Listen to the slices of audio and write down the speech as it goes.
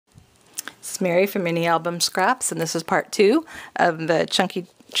Mary from Mini Album Scraps, and this is part 2 of the Chunky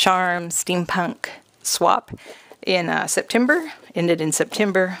Charm Steampunk swap in September. Ended in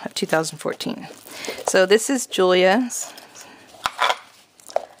September of 2014. So this is Julia's.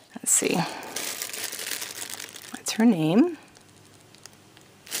 Let's see. That's her name.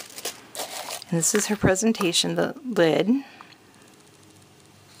 And this is her presentation, the lid.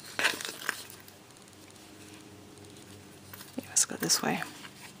 Let's go this way.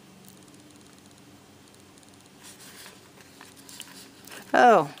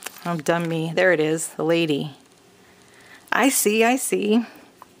 Oh, dumb me. There it is, the lady. I see.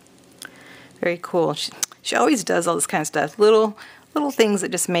 Very cool. She always does all this kind of stuff. Little things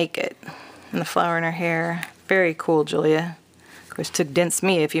that just make it. And the flower in her hair. Very cool, Julia. Of course, it took dents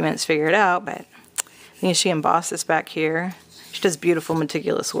me a few minutes to figure it out, but she embossed this back here. She does beautiful,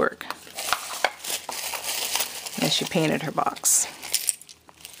 meticulous work. And she painted her box.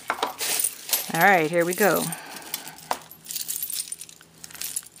 Alright, here we go.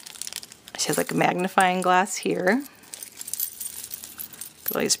 She has like a magnifying glass here.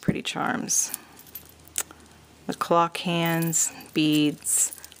 Look at all these pretty charms. The clock hands,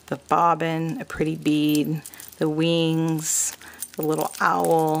 beads, the bobbin, a pretty bead, the wings, the little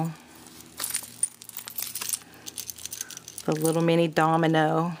owl, the little mini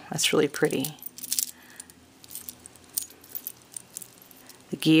domino. That's really pretty.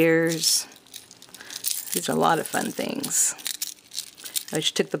 The gears. These are a lot of fun things.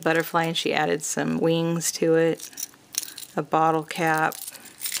 She took the butterfly and she added some wings to it. A bottle cap.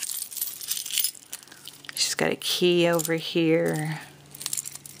 She's got a key over here.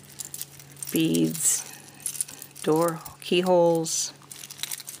 Beads. Door keyholes.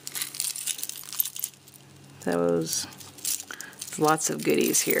 Those. Lots of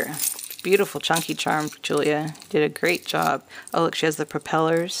goodies here. Beautiful chunky charm, Julia. Did a great job. Oh, look, she has the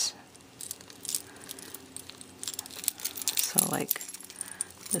propellers. So, like,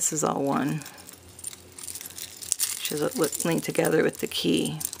 this is all one. She has it linked together with the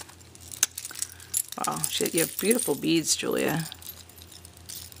key. Wow, you have beautiful beads, Julia.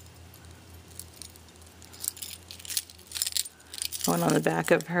 One on the back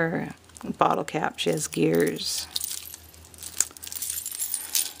of her bottle cap, she has gears.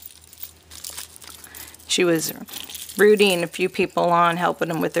 She was rooting a few people on, helping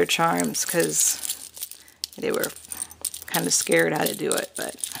them with their charms because they were kind of scared how to do it,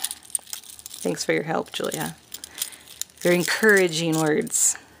 but thanks for your help, Julia. Very encouraging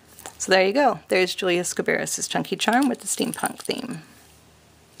words. So there you go. There's Julia Scabarris' Chunky Charm with the steampunk theme.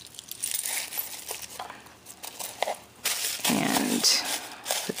 And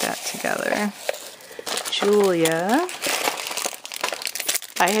put that together. Julia,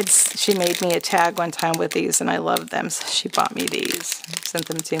 she made me a tag one time with these and I loved them, so she bought me these, sent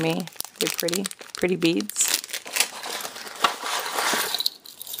them to me. They're pretty beads.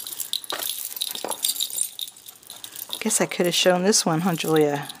 Guess I could have shown this one, huh,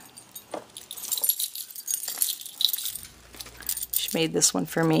 Julia? She made this one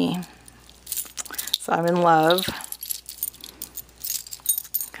for me. So I'm in love.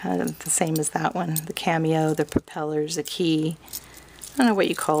 Kind of the same as that one. The cameo, the propellers, the key. I don't know what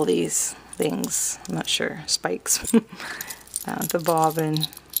you call these things. I'm not sure. Spikes. The bobbin.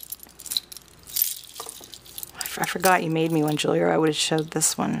 I forgot you made me one, Julia, or I would have showed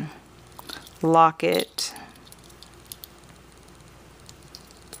this one. Locket.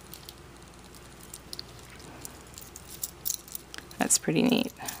 That's pretty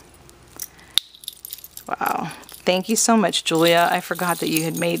neat. Wow. Thank you so much, Julia. I forgot that you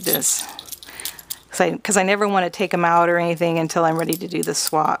had made this. Because I never want to take them out or anything until I'm ready to do the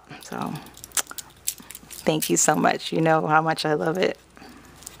swap. So, thank you so much. You know how much I love it.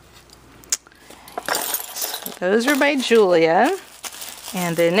 So those are by Julia.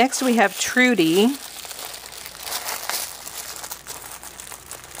 And then next we have Trudy.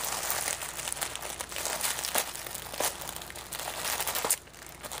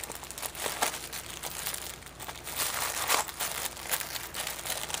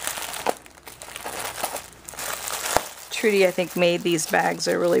 Trudy, I think, made these bags.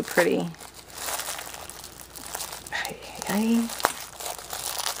 They're really pretty.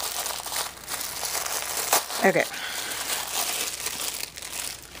 Okay.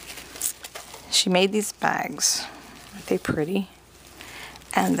 She made these bags. Aren't they pretty?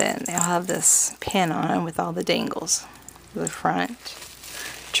 And then they'll have this pin on them with all the dangles. The front.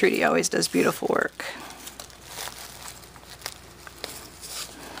 Trudy always does beautiful work.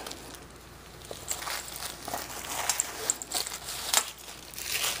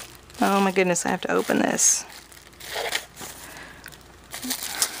 Oh my goodness, I have to open this.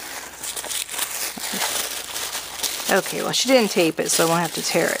 Okay, well, she didn't tape it, so I won't have to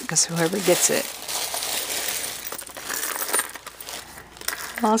tear it, because whoever gets it.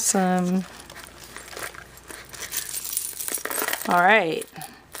 Awesome. All right.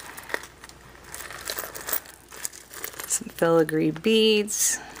 Some filigree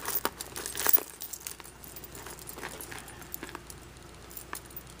beads.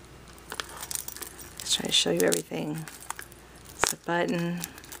 Let's try to show you everything. It's a button.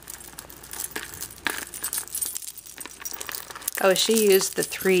 Oh, she used the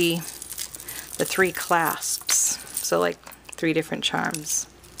three clasps, so like 3 different charms.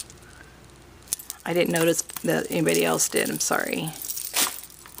 I didn't notice that anybody else did. I'm sorry.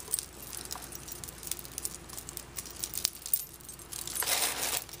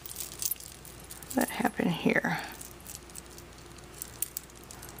 What happened here?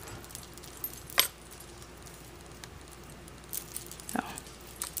 Oh.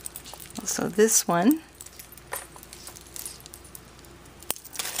 So this one.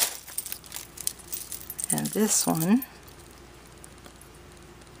 And this one.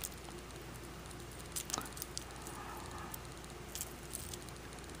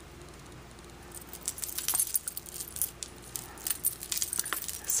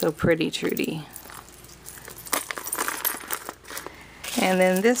 So pretty, Trudy. And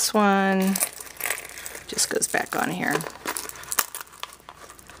then this one just goes back on here.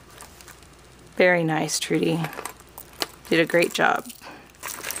 Very nice, Trudy. Did a great job.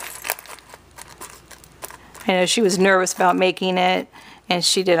 I know she was nervous about making it, and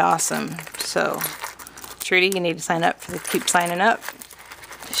she did awesome. So, Trudy, you need to sign up for keep signing up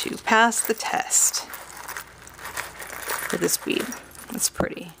to pass the test for this bead. It's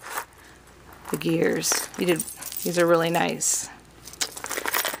pretty. The gears, these are really nice.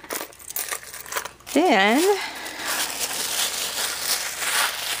 Then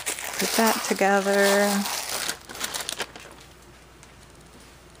put that together.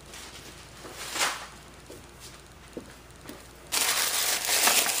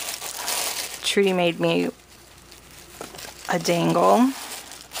 Trudy made me a dangle,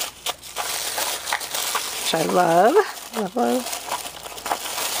 which I love.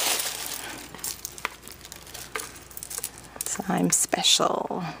 So I'm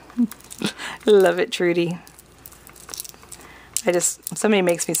special. Love it, Trudy. Somebody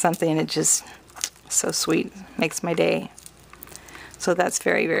makes me something and it just so sweet, makes my day. So that's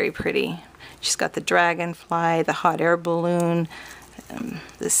very, very pretty. She's got the dragonfly, the hot air balloon,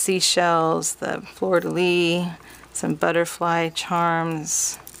 the seashells, the fleur-de-lis, some butterfly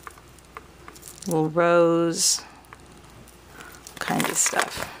charms, little rose, all kinds of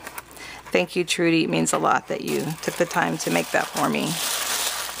stuff. Thank you, Trudy. It means a lot that you took the time to make that for me.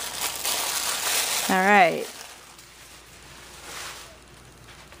 All right.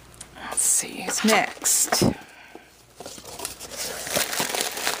 Let's see who's next.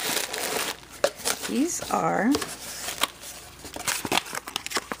 These are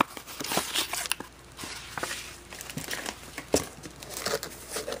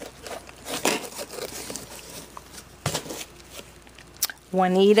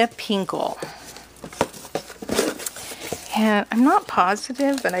Juanita Pinkle. And I'm not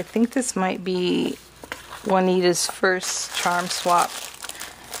positive, but I think this might be Juanita's first charm swap.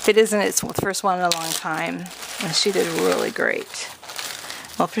 If it isn't, it's the first one in a long time. And she did really great.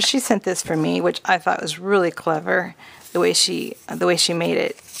 Well, she sent this for me, which I thought was really clever, the way she made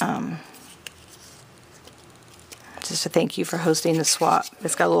it. Just to thank you for hosting the swap.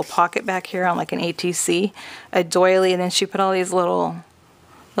 It's got a little pocket back here on like an ATC, a doily, and then she put all these little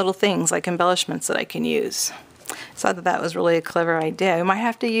things like embellishments that I can use. So I thought that was really a clever idea. I might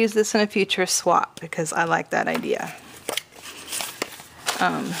have to use this in a future swap because I like that idea.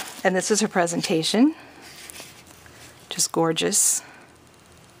 And this is her presentation. Just gorgeous.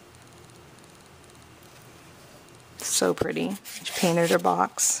 So pretty. She painted her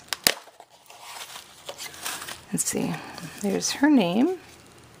box. Let's see. There's her name.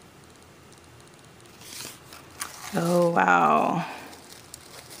 Oh, wow.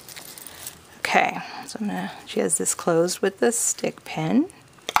 Okay, so she has this closed with the stick pen.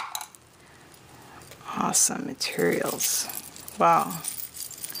 Awesome materials. Wow.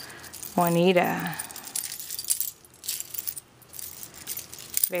 Juanita.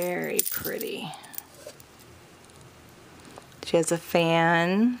 Very pretty. She has a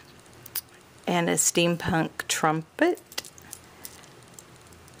fan and a steampunk trumpet.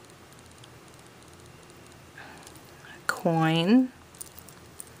 A coin.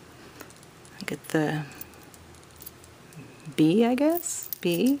 Get the bee, I guess?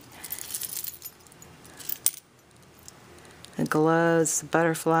 Bee. The gloves, the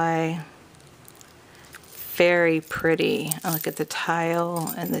butterfly. very pretty. Oh, look at the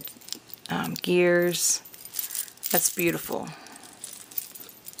tile and the gears. That's beautiful.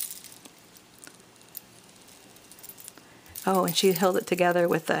 Oh, and she held it together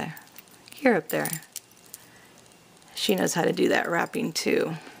with the gear up there. She knows how to do that wrapping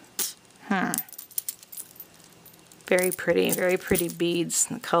too. Very pretty beads.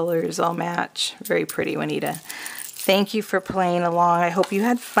 The colors all match. Very pretty, Juanita. Thank you for playing along. I hope you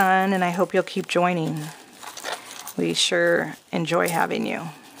had fun, and I hope you'll keep joining. We sure enjoy having you.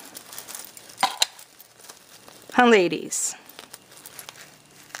 Huh, ladies?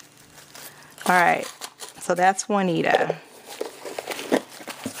 Alright, so that's Juanita.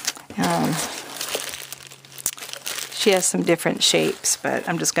 She has some different shapes, but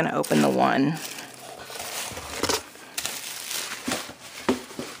I'm just going to open the one.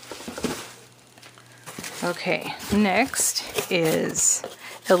 Okay, next is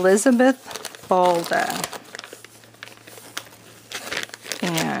Elizabeth Balda.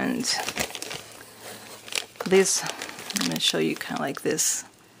 And these, I'm going to show you kind of like this.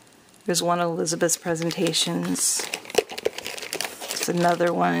 There's one of Elizabeth's presentations. There's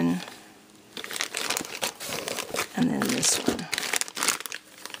another one. And then this one.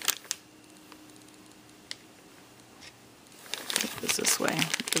 Put this way,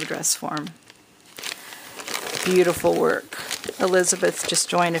 the dress form. Beautiful work. Elizabeth just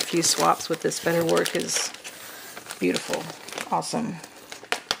joined a few swaps with this, but her work is beautiful. Awesome.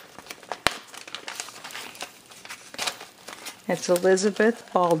 It's Elizabeth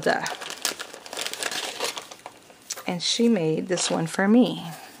Balda. And she made this one for me.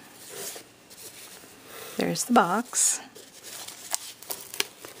 There's the box.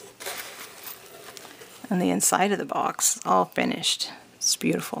 And the inside of the box, all finished. It's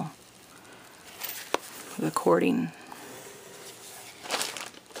beautiful. The cording.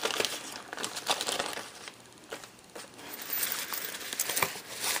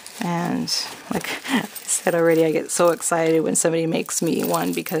 And like I said already, I get so excited when somebody makes me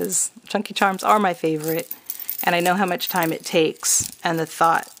one because Chunky Charms are my favorite. And I know how much time it takes, and the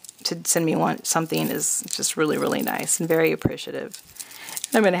thought to send me something is just really, really nice and very appreciative.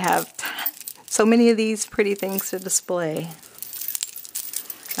 And I'm going to have so many of these pretty things to display.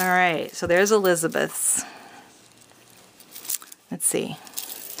 Alright, so there's Elizabeth's. Let's see.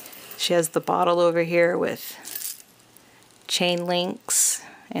 She has the bottle over here with chain links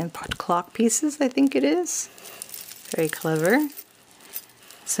and clock pieces, I think it is. Very clever.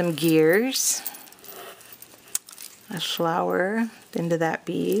 Some gears. A flower into that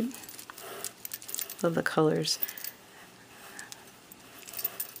bead. Love the colors.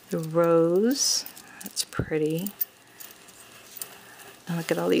 The rose. That's pretty. And look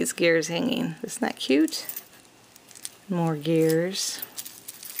at all these gears hanging. Isn't that cute? More gears.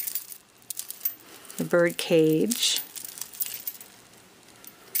 The bird cage.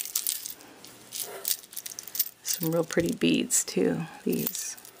 Some real pretty beads too,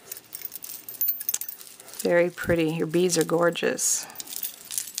 these. Very pretty. Your beads are gorgeous.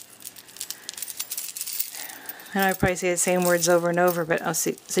 And I probably say the same words over and over, but I'll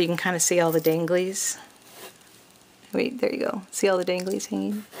see, so you can kind of see all the danglies. Wait, there you go. See all the danglies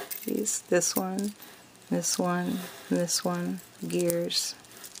hanging? These, this one, and this one. Gears.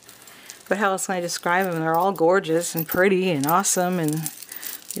 But how else can I describe them? They're all gorgeous and pretty and awesome, and I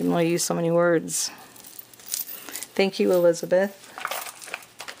didn't want to use so many words. Thank you, Elizabeth.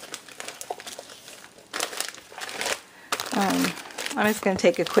 I'm just going to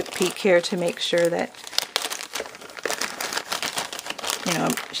take a quick peek here to make sure that, you know,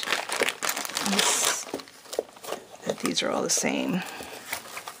 that these are all the same.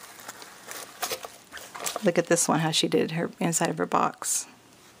 Look at this one, how she did her inside of her box.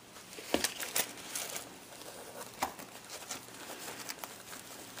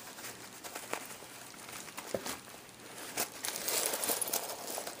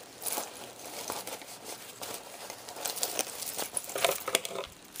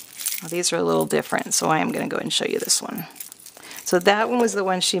 Well, these are a little different, so I am going to go ahead and show you this one. So that one was the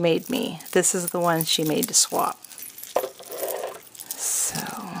one she made me. This is the one she made to swap. So,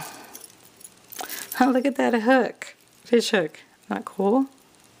 oh, look at that hook. Fish hook. Not cool?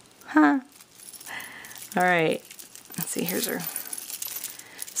 Huh? Alright. Let's see, here's her.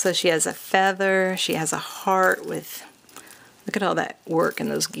 So she has a feather. She has a heart with, look at all that work in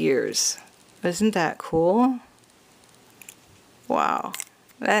those gears. Isn't that cool? Wow.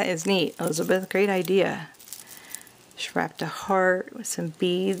 That is neat, Elizabeth. Great idea. She wrapped a heart with some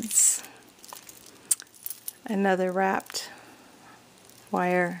beads. Another wrapped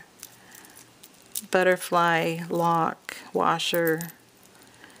wire. Butterfly, lock, washer,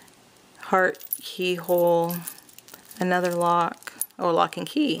 heart keyhole, another lock, oh, lock and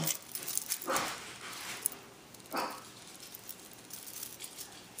key.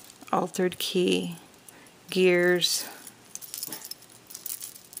 Altered key, gears,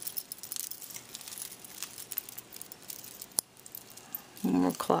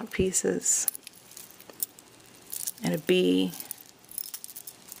 more clock pieces, and a bee.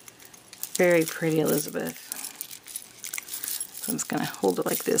 Very pretty, Elizabeth. So I'm just going to hold it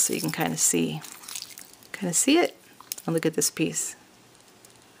like this so you can kind of see. It? Oh, look at this piece.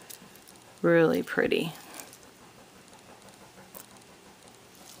 Really pretty.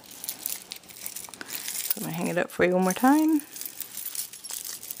 So I'm going to hang it up for you one more time.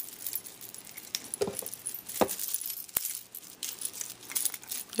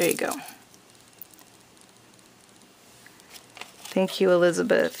 There you go. Thank you,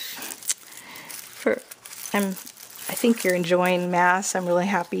 Elizabeth. I think you're enjoying Mass. I'm really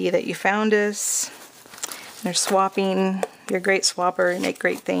happy that you found us. They're swapping. You're a great swapper. You make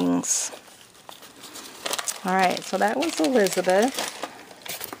great things. All right, so that was Elizabeth.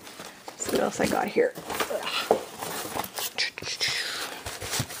 Let's see what else I got here.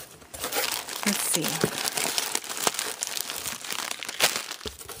 Let's see.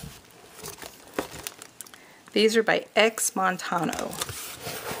 These are by X Montano.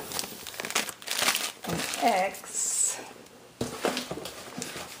 And X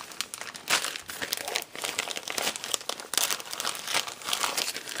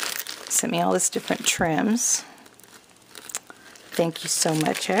sent me all this different trims. Thank you so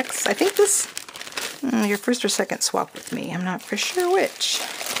much, X. I think this your first or second swap with me. I'm not for sure which.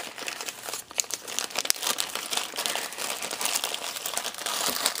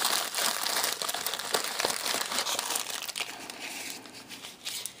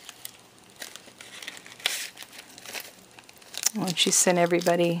 Well, she sent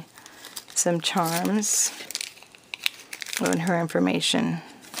everybody some charms. Oh, and her information.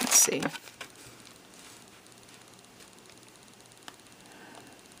 Let's see.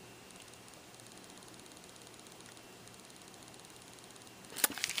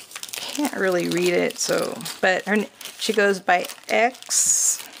 Can't really read it, so, but she goes by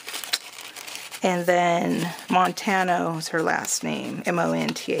X, and then Montano is her last name,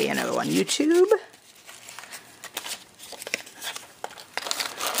 M-O-N-T-A-N-O on YouTube.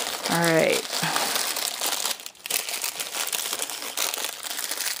 All right.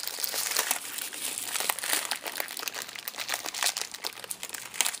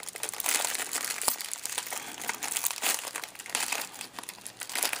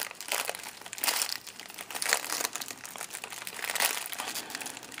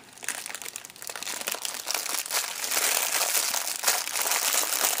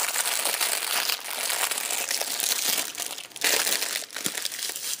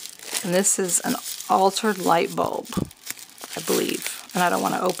 And this is an altered light bulb, I believe. And I don't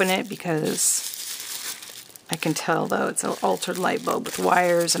want to open it because I can tell, though, it's an altered light bulb with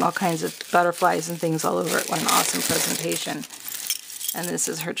wires and all kinds of butterflies and things all over it. What an awesome presentation. And this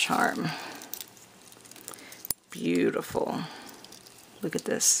is her charm. Beautiful. Look at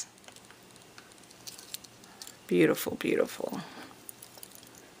this. Beautiful, beautiful.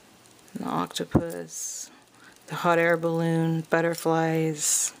 And the octopus, the hot air balloon,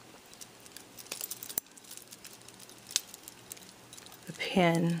 butterflies.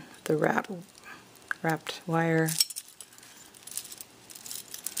 Pin, the wrapped wire.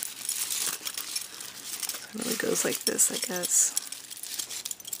 It really goes like this, I guess.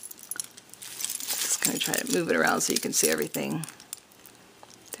 Just going to try to move it around so you can see everything.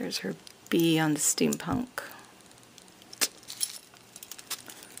 There's her bee on the Steampunk.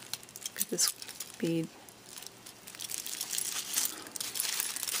 Look at this bead.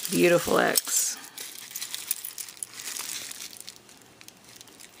 Beautiful X.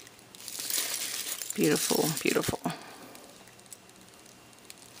 Beautiful, beautiful.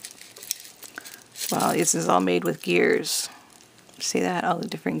 Wow, this is all made with gears. See that? All the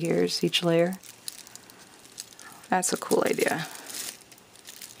different gears, each layer. That's a cool idea.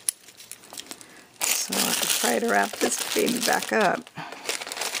 So I'll have to try to wrap this baby back up.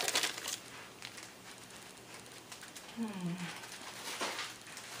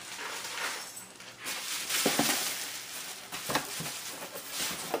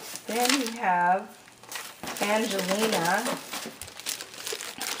 Then we have Angelina.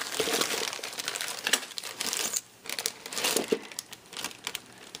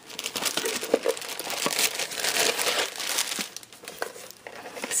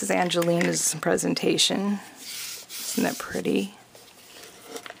 This is Angelina's presentation. Isn't that pretty?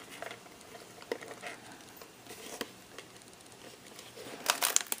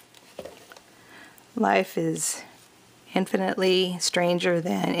 life is infinitely stranger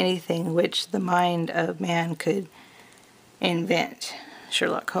than anything which the mind of man could invent.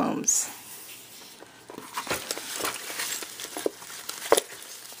 Sherlock Holmes.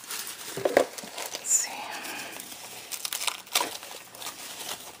 Let's see.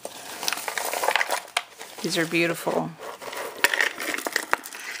 These are beautiful.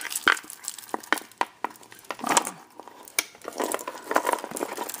 Wow.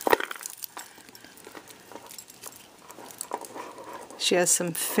 She has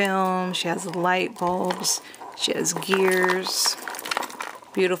some film, she has light bulbs, she has gears,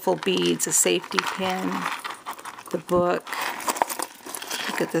 beautiful beads, a safety pin, the book.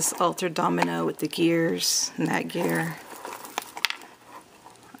 Look at this altar domino with the gears and that gear.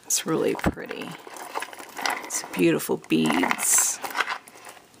 It's really pretty. It's beautiful beads.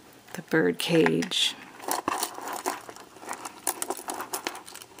 The bird cage.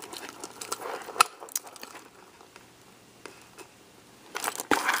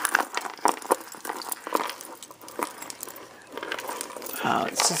 Oh,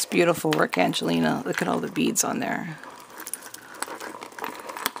 it's just beautiful work, Angelina. Look at all the beads on there.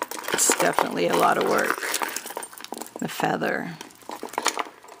 It's definitely a lot of work. The feather.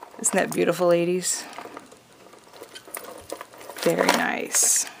 Isn't that beautiful, ladies? Very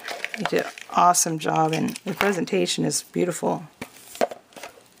nice. You did an awesome job, and the presentation is beautiful.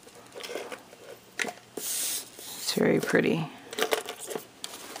 It's very pretty.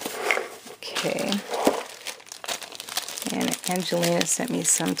 Okay. And Angelina sent me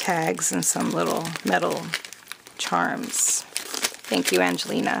some tags and some little metal charms. Thank you,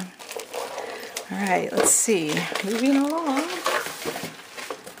 Angelina. Alright, let's see. Moving along.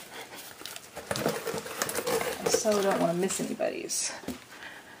 I so don't want to miss anybody's.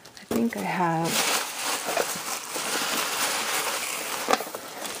 I think I have...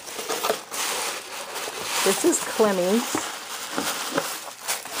 This is Clemmy's.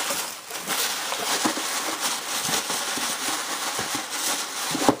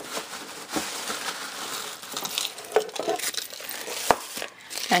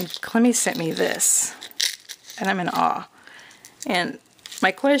 And Clemmy sent me this, and I'm in awe. And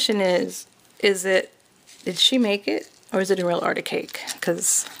my question is it, did she make it, or is it a real Arctic cake?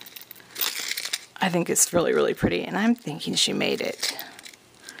 Because I think it's really, really pretty, and I'm thinking she made it.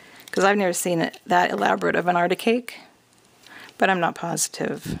 Because I've never seen it that elaborate of an Arctic cake, but I'm not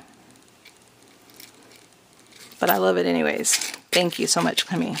positive. But I love it anyways. Thank you so much,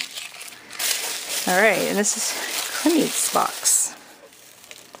 Clemmy. Alright, and this is Clemmy's box.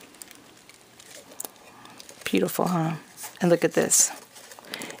 Beautiful, huh? And look at this.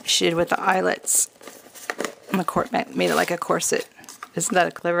 She did with the eyelets. And the made it like a corset. Isn't that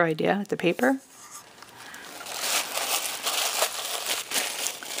a clever idea with the paper?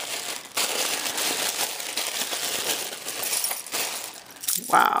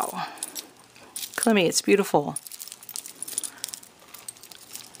 Wow. Clemmy, it's beautiful.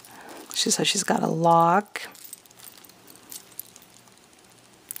 She's got a lock.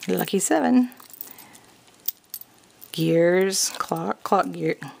 Lucky 7. Gears,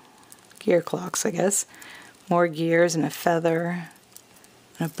 gear clocks, I guess. More gears and a feather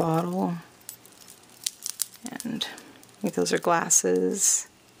and a bottle. And I think those are glasses.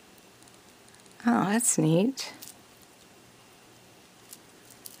 Oh, that's neat.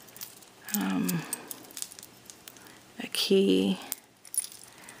 A key.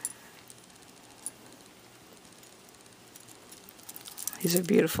 These are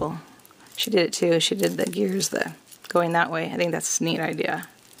beautiful. She did it too. She did the gears going that way. I think that's a neat idea.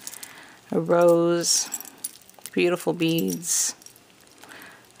 A rose, beautiful beads,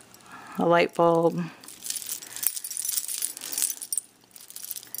 a light bulb,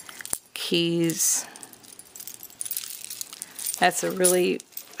 keys. That's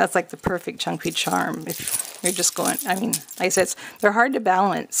like the perfect chunky charm. If you're just going, I mean, like I said, they're hard to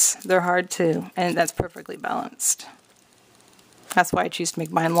balance. They're hard to, and that's perfectly balanced. That's why I choose to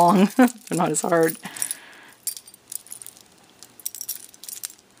make mine long. They're not as hard.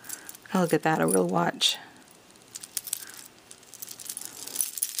 Oh, look at that, a real watch.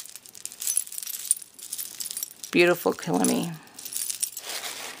 Beautiful Clemmy.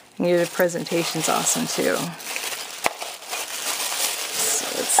 And your presentation's awesome too.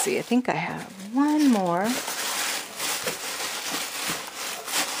 So let's see, I think I have one more.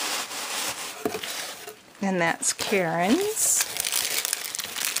 And that's Karen's.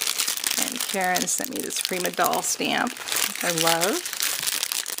 And Karen sent me this Prima Doll stamp, which I love.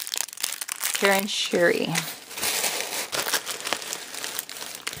 Karen Sherry.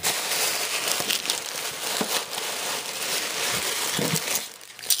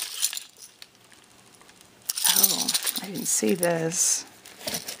 You can see this.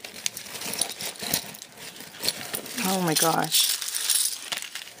 Oh my gosh.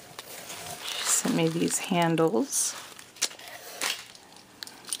 She sent me these handles.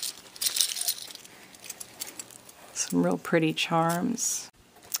 Some real pretty charms.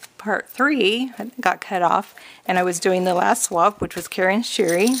 Part 3 got cut off, and I was doing the last swap, which was Karen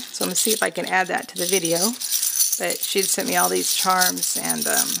Sherry. So I'm going to see if I can add that to the video. But she'd sent me all these charms and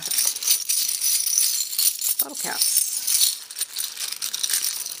bottle caps.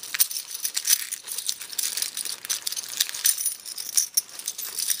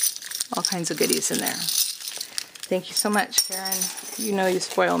 All kinds of goodies in there. Thank you so much, Karen. You know you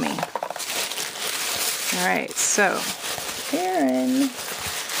spoil me. Alright, so Karen.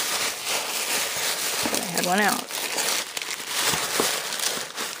 I had one out.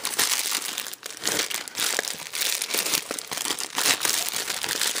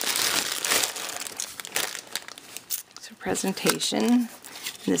 It's her presentation.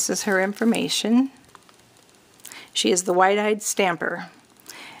 This is her information. She is the Wide-Eyed Stamper.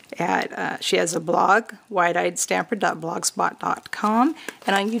 She has a blog, wideeyedstamper.blogspot.com,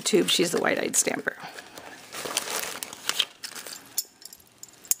 and on YouTube she's the Wide-Eyed Stamper.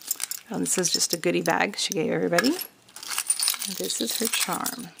 And this is just a goodie bag she gave everybody. And this is her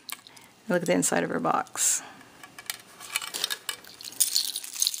charm. Look at the inside of her box.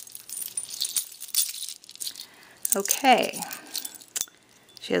 Okay.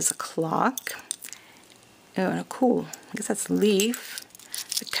 She has a clock. Oh, and a cool, I guess that's leaf.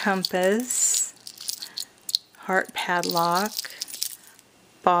 A compass. Heart padlock.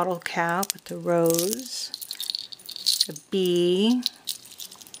 Bottle cap with the rose. A bee.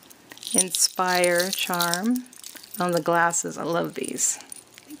 Inspire charm. On the glasses, I love these.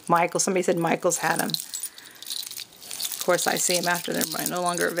 Michael, somebody said Michael's had them. Of course, I see them after they're no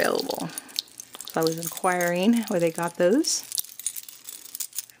longer available. So I was inquiring where they got those.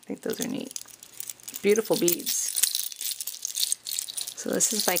 I think those are neat. Beautiful beads. So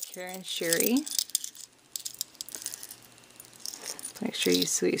this is by Karen Sherry. Make sure you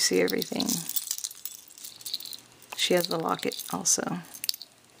see everything. She has the locket also.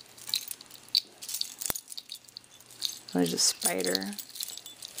 There's a spider,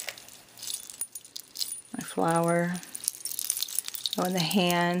 my flower, oh, and the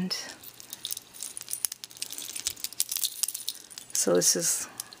hand. So this is,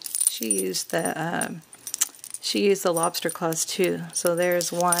 she used the lobster claws too. So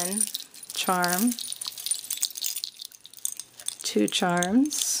there's one charm, 2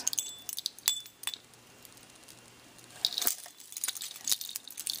 charms,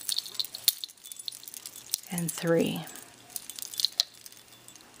 and 3.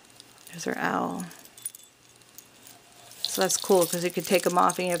 There's our owl. So that's cool because you could take them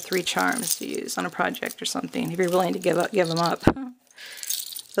off and you have 3 charms to use on a project or something if you're willing to give them up.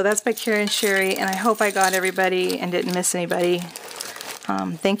 So that's by Karen Sherry, and I hope I got everybody and didn't miss anybody.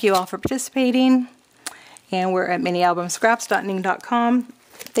 Thank you all for participating, and we're at minialbumscraps.ning.com.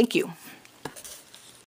 Thank you.